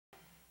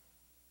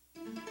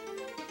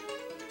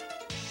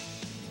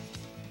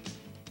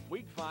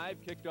Week 5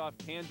 kicked off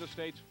Kansas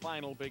State's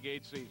final Big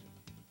 8 season.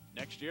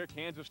 Next year,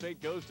 Kansas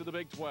State goes to the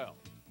Big 12.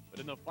 But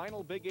in the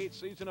final Big 8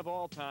 season of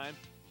all time,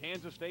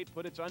 Kansas State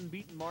put its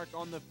unbeaten mark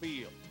on the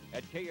field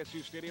at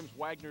KSU Stadium's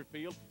Wagner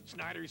Field,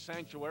 Snyder's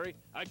Sanctuary,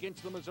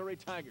 against the Missouri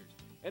Tigers.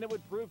 And it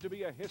would prove to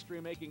be a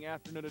history-making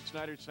afternoon at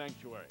Snyder's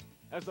Sanctuary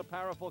as the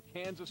powerful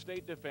Kansas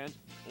State defense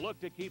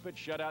looked to keep its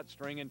shutout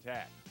string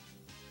intact.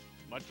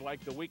 Much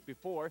like the week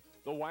before,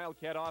 the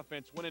Wildcat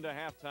offense went into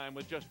halftime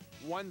with just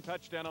one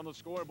touchdown on the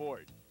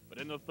scoreboard. But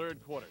in the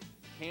third quarter,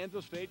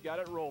 Kansas State got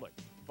it rolling,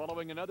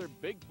 following another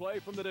big play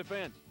from the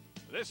defense,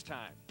 this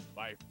time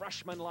by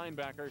freshman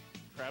linebacker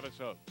Travis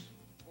Oaks.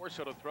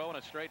 Orso to throw in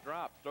a straight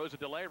drop. Throws a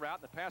delay route,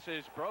 and the pass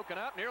is broken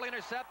up, nearly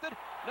intercepted.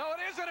 No, it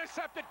is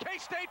intercepted.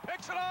 K-State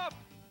picks it off.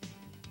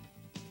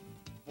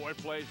 4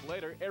 plays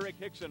later, Eric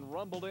Hickson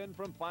rumbled in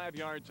from 5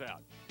 yards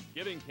out,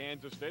 giving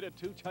Kansas State a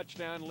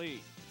 2-touchdown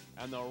lead,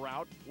 and the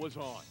route was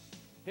on.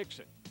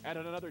 Hickson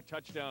added another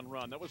touchdown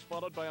run that was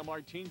followed by a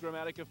Martin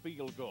Gramatica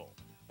field goal,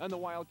 and the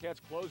Wildcats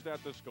closed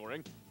out the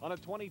scoring on a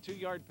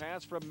 22-yard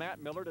pass from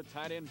Matt Miller to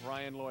tight end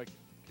Brian Loic.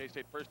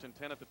 K-State 1st and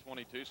 10 at the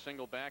 22.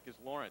 Single back is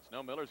Lawrence.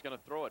 No, Miller's going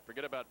to throw it.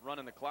 Forget about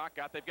running the clock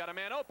out. They've got a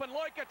man open.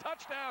 Loic, a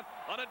touchdown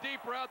on a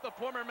deep route. The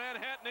former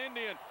Manhattan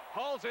Indian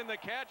hauls in the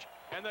catch,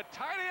 and the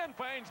tight end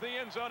finds the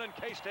end zone, and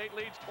K-State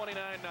leads 29-0.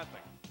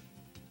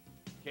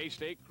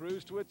 K-State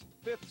cruised to its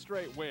 5th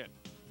straight win,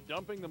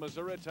 dumping the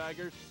Missouri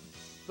Tigers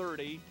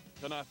 30-0.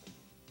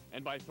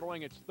 And by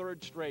throwing its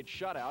 3rd straight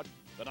shutout,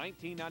 the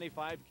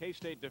 1995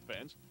 K-State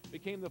defense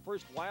became the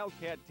first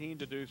Wildcat team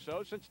to do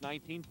so since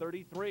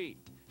 1933.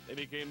 They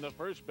became the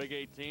first Big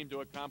 8 team to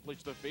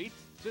accomplish the feat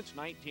since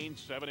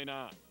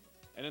 1979.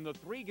 And in the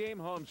 3-game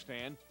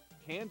homestand,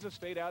 Kansas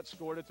State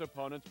outscored its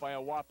opponents by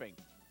a whopping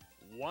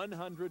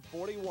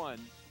 141-0.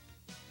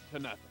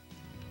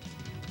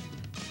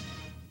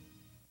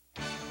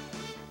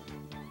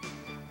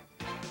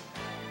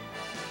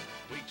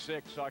 Week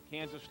 6 saw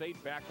Kansas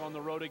State back on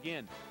the road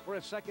again for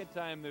a second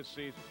time this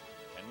season.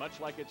 And much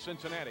like at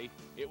Cincinnati,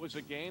 it was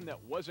a game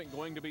that wasn't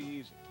going to be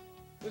easy.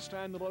 This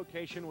time the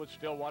location was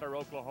Stillwater,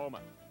 Oklahoma,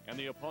 and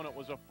the opponent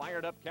was a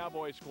fired-up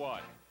Cowboy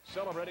squad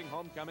celebrating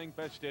homecoming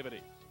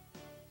festivities.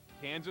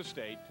 Kansas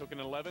State took an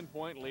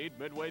 11-point lead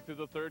midway through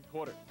the 3rd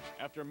quarter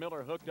after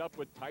Miller hooked up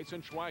with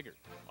Tyson Schweiger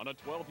on a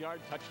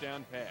 12-yard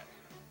touchdown pass.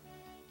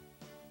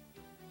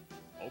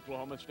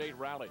 Oklahoma State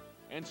rallied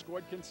and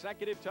scored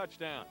consecutive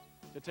touchdowns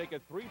to take a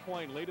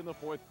 3-point lead in the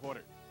 4th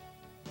quarter.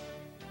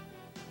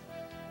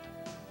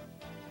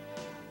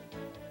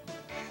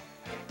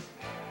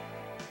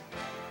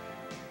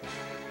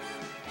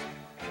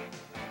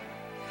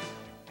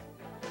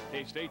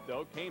 K-State,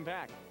 though, came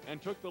back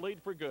and took the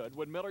lead for good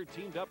when Miller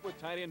teamed up with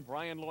tight end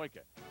Brian Loic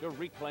to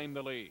reclaim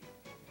the lead.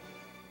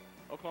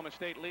 Oklahoma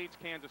State leads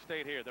Kansas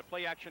State here. The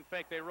play action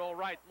fake, they roll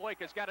right. Loic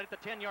has got it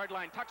at the 10-yard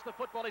line, tucks the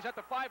football, he's at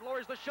the 5,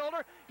 lowers the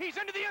shoulder, he's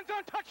into the end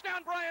zone,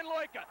 touchdown Brian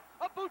Loic.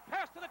 A boot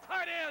pass to the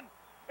tight end.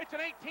 It's an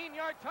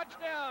 18-yard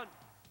touchdown.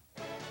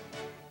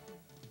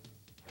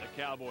 The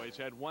Cowboys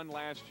had one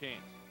last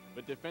chance,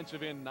 but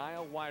defensive end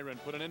Niall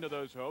Wyron put an end to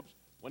those hopes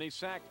when he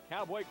sacked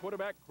Cowboy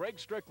quarterback Craig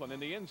Strickland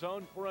in the end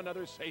zone for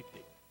another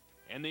safety.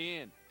 In the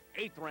end,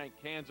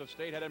 8th-ranked Kansas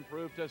State had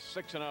improved to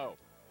 6-0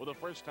 for the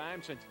first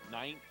time since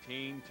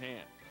 1910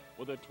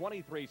 with a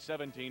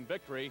 23-17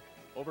 victory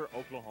over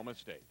Oklahoma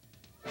State.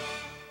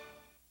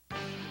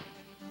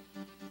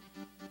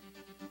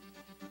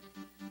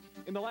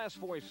 In the last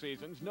 4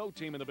 seasons, no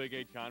team in the Big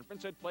 8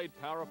 Conference had played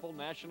powerful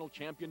national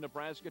champion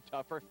Nebraska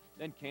tougher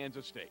than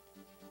Kansas State.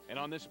 And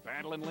on this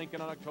battle in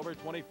Lincoln on October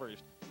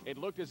 21st, it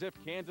looked as if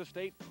Kansas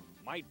State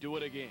might do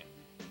it again.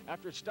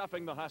 After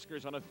stuffing the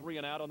Huskers on a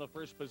 3-and-out on the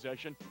first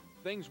possession,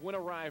 things went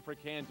awry for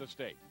Kansas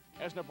State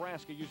as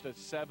Nebraska used a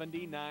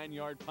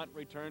 79-yard punt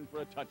return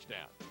for a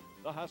touchdown.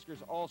 The Huskers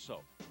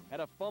also had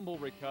a fumble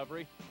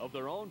recovery of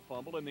their own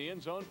fumble in the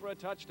end zone for a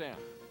touchdown.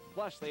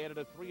 Plus, they added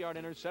a 3-yard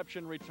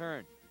interception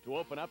return to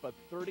open up a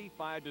 35-6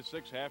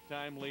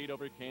 halftime lead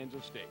over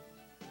Kansas State.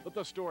 But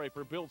the story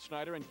for Bill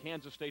Snyder and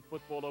Kansas State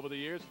football over the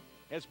years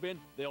has been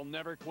they'll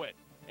never quit.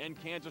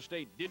 And Kansas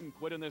State didn't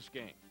quit in this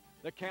game.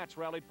 The Cats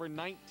rallied for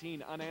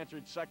 19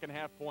 unanswered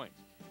second-half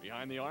points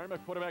behind the arm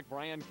of quarterback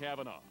Brian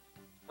Cavanaugh.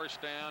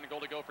 First down, goal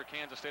to go for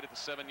Kansas State at the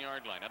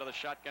 7-yard line. Out of the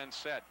shotgun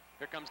set.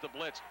 Here comes the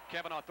blitz.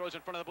 Cavanaugh throws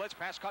in front of the blitz.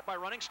 Pass caught by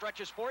running.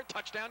 Stretches forward.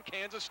 Touchdown,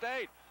 Kansas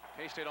State.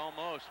 K-State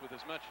almost with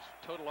as much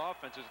total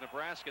offense as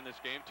Nebraska in this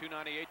game.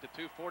 298 to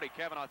 240.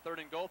 Cavanaugh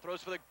 3rd and goal.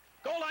 Throws for the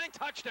goal line.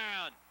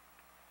 Touchdown.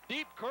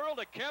 Deep curl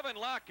to Kevin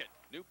Lockett.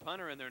 New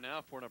punter in there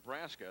now for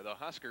Nebraska. The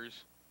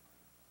Huskers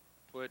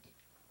put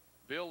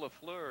Bill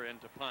LaFleur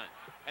into punt.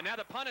 And now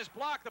the punt is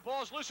blocked. The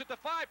ball's loose at the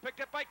 5.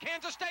 Picked up by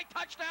Kansas State.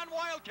 Touchdown,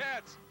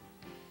 Wildcats.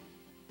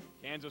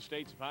 Kansas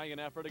State's valiant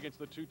effort against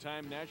the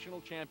 2-time national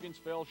champions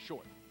fell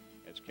short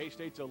as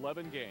K-State's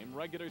 11-game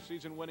regular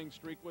season winning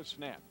streak was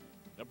snapped.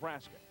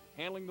 Nebraska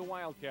handling the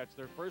Wildcats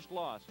their first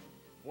loss,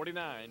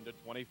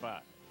 49-25.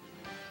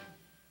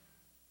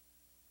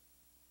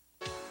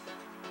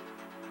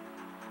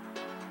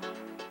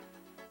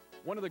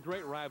 One of the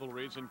great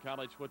rivalries in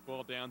college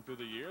football down through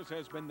the years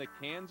has been the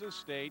Kansas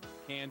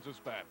State-Kansas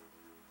battle.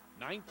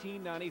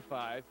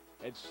 1995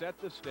 had set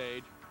the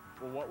stage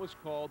for what was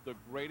called the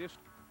greatest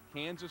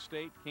Kansas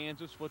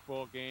State-Kansas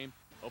football game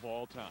of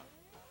all time.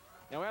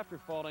 Now, after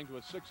falling to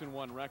a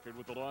 6-1 record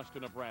with the loss to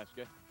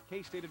Nebraska,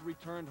 K-State had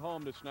returned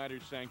home to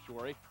Snyder's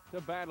Sanctuary to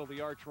battle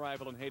the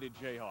arch-rival and hated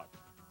Jayhawks.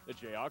 The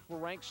Jayhawks were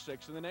ranked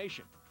 6th in the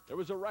nation. There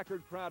was a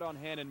record crowd on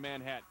hand in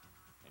Manhattan,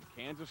 and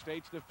Kansas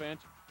State's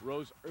defense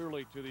rose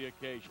early to the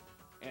occasion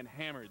and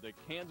hammered the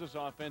Kansas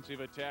offensive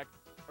attack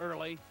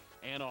early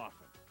and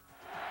often.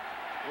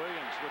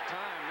 Williams with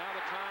time. Now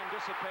the time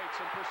dissipates,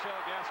 and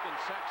Purcell Gaskin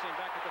sacks him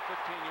back at the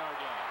 15-yard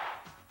line.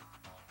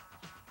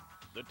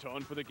 The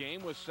tone for the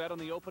game was set on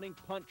the opening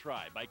punt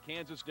try by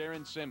Kansas'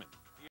 Darren Simmons.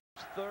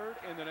 He's 3rd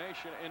in the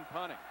nation in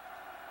punting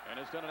and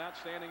has done an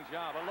outstanding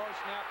job. A low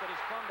snap that is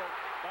fumbled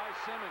by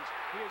Simmons.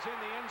 He is in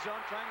the end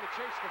zone trying to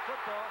chase the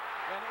football,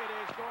 and it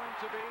is going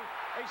to be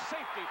a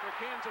safety for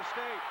Kansas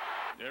State.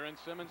 Darren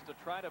Simmons to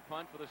try to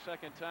punt for the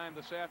second time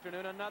this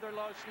afternoon. Another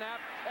low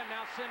snap, and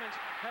now Simmons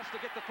has to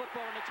get the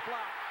football, and it's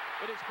blocked.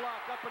 It is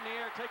blocked up in the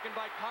air, taken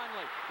by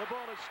Conley. The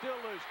ball is still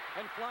loose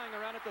and flying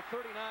around at the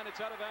 39. It's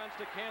out of bounds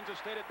to Kansas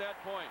State at that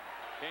point.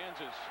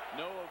 Kansas,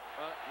 0-4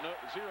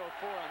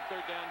 on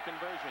 3rd down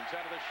conversions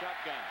out of the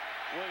shotgun.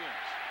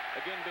 Williams,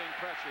 again being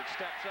pressured,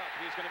 steps up.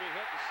 He's going to be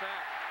hit and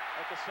sacked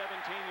at the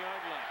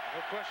 17-yard line.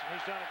 No question,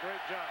 he's done a great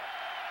job.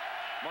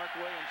 Mark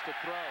Williams to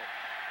throw.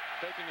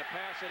 Taking a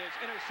pass, it is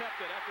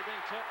intercepted after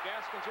being tipped.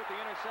 Gaskins with the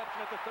interception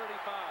at the 35.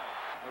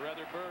 A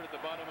rather bird at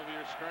the bottom of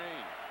your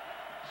screen.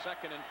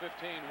 2nd and 15.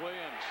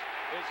 Williams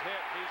is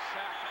hit. He's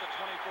sacked at the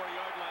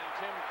 24-yard line.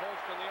 Tim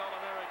Colston, the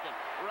All-American,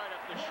 right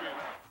up the chute.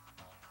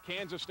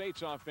 Kansas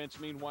State's offense,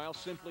 meanwhile,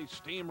 simply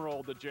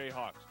steamrolled the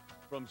Jayhawks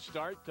from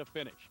start to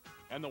finish.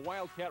 And the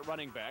Wildcat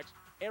running backs,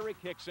 Eric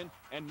Hickson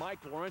and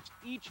Mike Lawrence,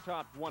 each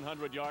topped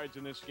 100 yards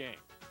in this game.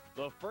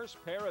 The first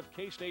pair of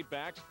K-State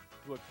backs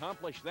to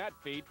accomplish that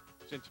feat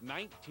since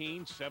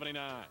 1979.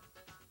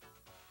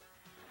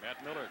 Matt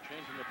Miller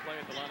changing the play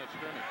at the line of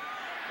scrimmage.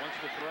 Wants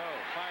to throw.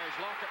 Fires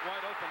Lockett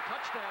wide open.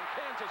 Touchdown,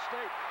 Kansas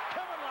State.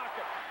 Kevin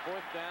Lockett.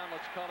 4th down,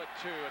 let's call it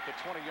 2 at the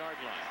 20-yard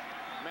line.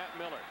 Matt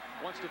Miller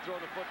wants to throw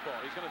the football.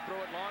 He's going to throw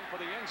it long for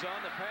the end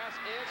zone. The pass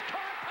is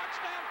caught.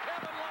 Touchdown,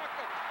 Kevin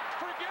Lockett.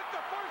 Forget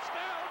the first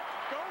down.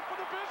 Go for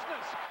the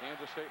business.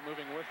 Kansas State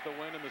moving with the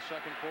win in the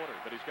second quarter,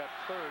 but he's got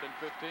 3rd and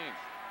 15.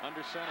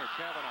 Under center,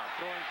 Kavanaugh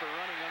throwing for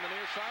running on the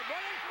near side.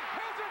 Running,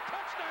 has a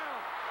touchdown.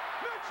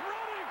 Mitch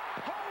running,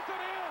 pulls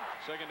it in.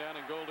 2nd down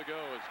and goal to go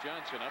as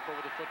Johnson up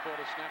over the football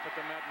to snap it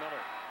to Matt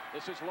Miller.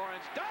 This is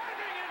Lawrence diving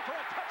in for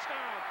a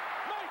touchdown.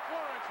 Mike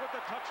Lawrence with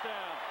the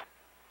touchdown.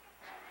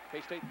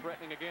 K-State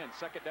threatening again.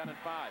 2nd down and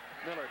 5.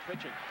 Miller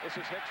pitching. This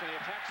is Hicks, and he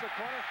attacks the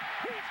corner.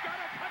 He's got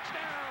a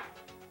touchdown.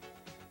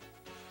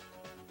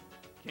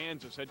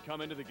 Kansas had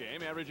come into the game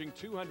averaging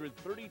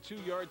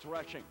 232 yards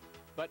rushing,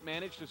 but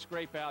managed to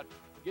scrape out,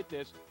 get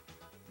this,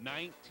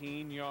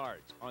 19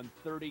 yards on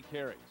 30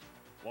 carries,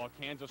 while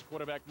Kansas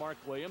quarterback Mark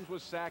Williams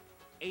was sacked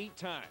 8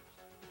 times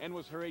and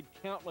was hurried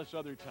countless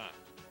other times.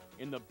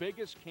 In the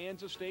biggest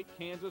Kansas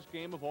State-Kansas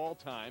game of all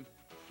time,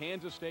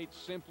 Kansas State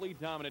simply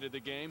dominated the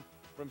game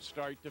from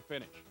start to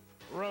finish,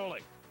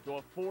 rolling to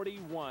a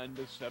 41-7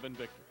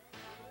 victory.